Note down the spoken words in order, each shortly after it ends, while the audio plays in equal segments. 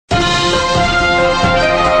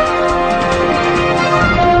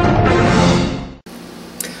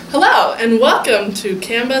and welcome to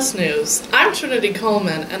CAMBUS News. I'm Trinity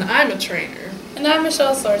Coleman, and I'm a trainer. And I'm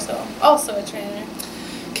Michelle Sorto, also a trainer.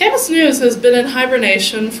 CAMBUS News has been in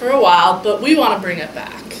hibernation for a while, but we want to bring it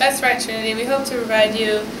back. That's right, Trinity. We hope to provide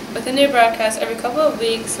you with a new broadcast every couple of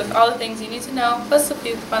weeks with all the things you need to know, plus a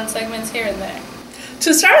few fun segments here and there.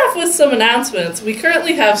 To start off with some announcements, we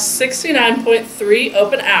currently have 69.3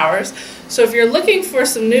 open hours, so if you're looking for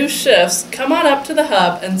some new shifts, come on up to the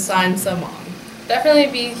hub and sign some on.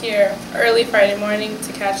 Definitely be here early Friday morning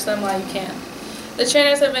to catch them while you can. The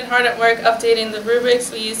trainers have been hard at work updating the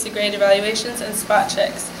rubrics we use to grade evaluations and spot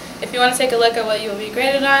checks. If you want to take a look at what you will be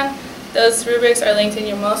graded on, those rubrics are linked in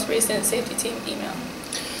your most recent safety team email.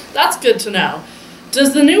 That's good to know.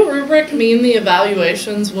 Does the new rubric mean the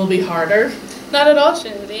evaluations will be harder? Not at all,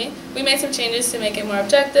 Trinity. We made some changes to make it more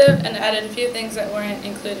objective and added a few things that weren't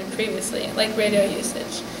included previously, like radio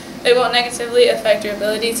usage. It won't negatively affect your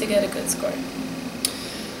ability to get a good score.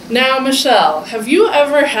 Now, Michelle, have you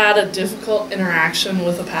ever had a difficult interaction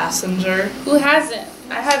with a passenger? Who hasn't?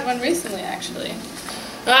 I had one recently, actually.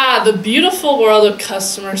 Ah, the beautiful world of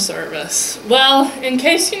customer service. Well, in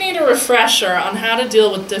case you need a refresher on how to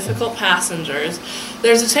deal with difficult passengers,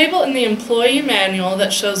 there's a table in the employee manual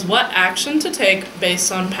that shows what action to take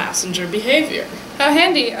based on passenger behavior. How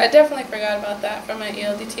handy. I definitely forgot about that from my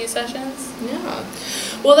ELDT sessions. Yeah.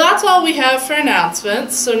 Well, that's all we have for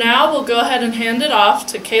announcements, so now we'll go ahead and hand it off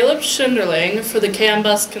to Caleb Schinderling for the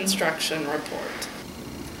CAMBUS Construction Report.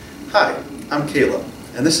 Hi, I'm Caleb,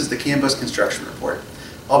 and this is the CAMBUS Construction Report.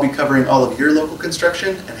 I'll be covering all of your local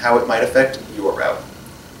construction and how it might affect your route.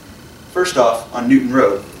 First off, on Newton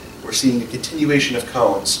Road, we're seeing a continuation of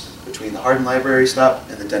cones between the Hardin Library stop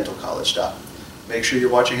and the Dental College stop. Make sure you're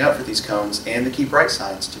watching out for these cones and the keep right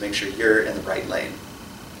signs to make sure you're in the right lane.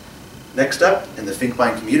 Next up, in the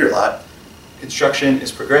Finkbine commuter lot, construction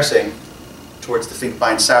is progressing towards the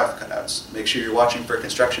Finkbine South cutouts. Make sure you're watching for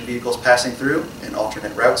construction vehicles passing through and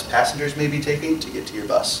alternate routes passengers may be taking to get to your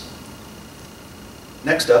bus.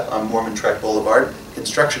 Next up, on Mormon Trek Boulevard,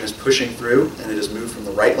 construction is pushing through and it has moved from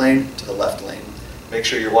the right lane to the left lane. Make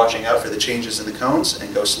sure you're watching out for the changes in the cones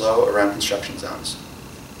and go slow around construction zones.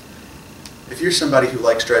 If you're somebody who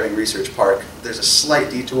likes driving Research Park, there's a slight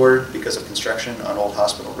detour because of construction on Old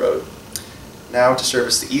Hospital Road. Now, to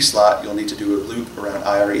service the east lot, you'll need to do a loop around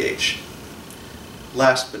IREH.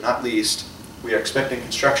 Last but not least, we are expecting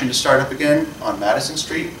construction to start up again on Madison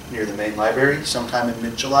Street near the main library sometime in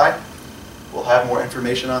mid-July. We'll have more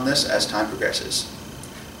information on this as time progresses.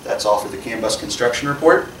 That's all for the CAMBUS Construction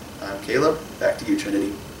Report. I'm Caleb. Back to you,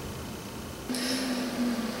 Trinity.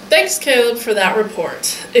 Thanks, Caleb, for that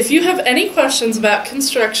report. If you have any questions about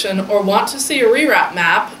construction or want to see a reroute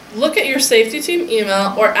map, look at your safety team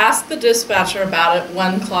email or ask the dispatcher about it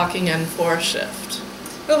when clocking in for a shift.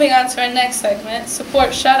 Moving on to our next segment, support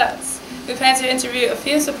shoutouts. We plan to interview a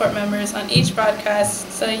few support members on each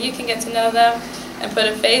broadcast so you can get to know them and put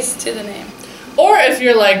a face to the name. Or if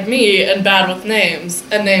you're like me and bad with names,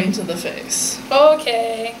 a name to the face.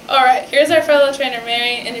 Okay. Alright, here's our fellow trainer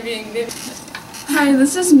Mary interviewing Vivian. Hi,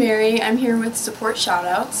 this is Mary. I'm here with Support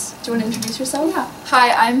Shoutouts. Do you want to introduce yourself? Yeah.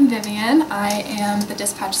 Hi, I'm Vivian. I am the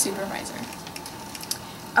dispatch supervisor.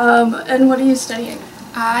 And what are you studying?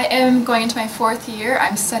 I am going into my 4th year.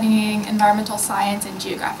 I'm studying environmental science and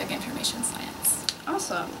geographic information science.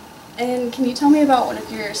 Awesome. And can you tell me about one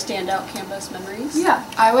of your standout CAMBUS memories? Yeah,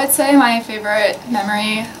 I would say my favorite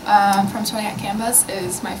memory from studying at CAMBUS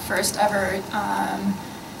is my first ever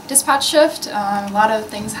dispatch shift. A lot of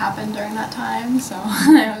things happened during that time, so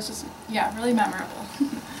it was just, yeah, really memorable.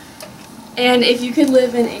 And if you could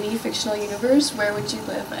live in any fictional universe, where would you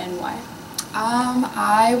live and why?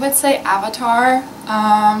 I would say Avatar.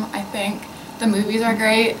 I think the movies are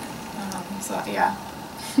great, so yeah.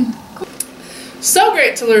 So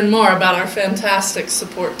great to learn more about our fantastic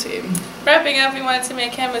support team. Wrapping up, we wanted to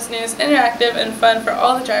make CAMBUS News interactive and fun for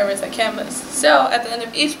all the drivers at CAMBUS. So, at the end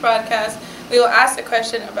of each broadcast, we will ask a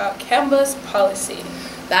question about CAMBUS policy.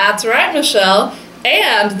 That's right, Michelle.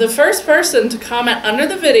 And the first person to comment under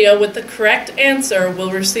the video with the correct answer will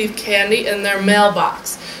receive candy in their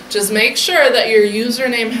mailbox. Just make sure that your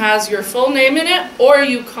username has your full name in it, or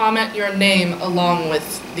you comment your name along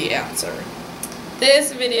with the answer.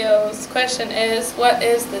 This video's question is, what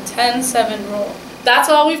is the 10-7 rule? That's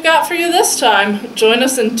all we've got for you this time. Join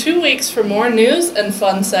us in 2 weeks for more news and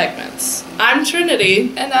fun segments. I'm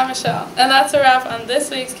Trinity. And I'm Michelle. And that's a wrap on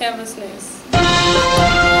this week's CAMBUS News.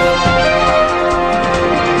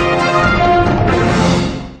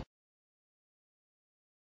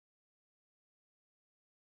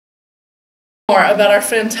 More about our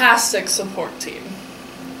fantastic support team.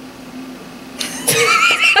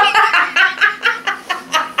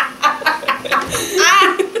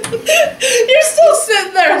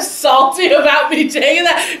 there salty about me taking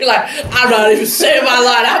that. You're like, I'm not even saying my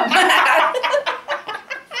line. I'm mad.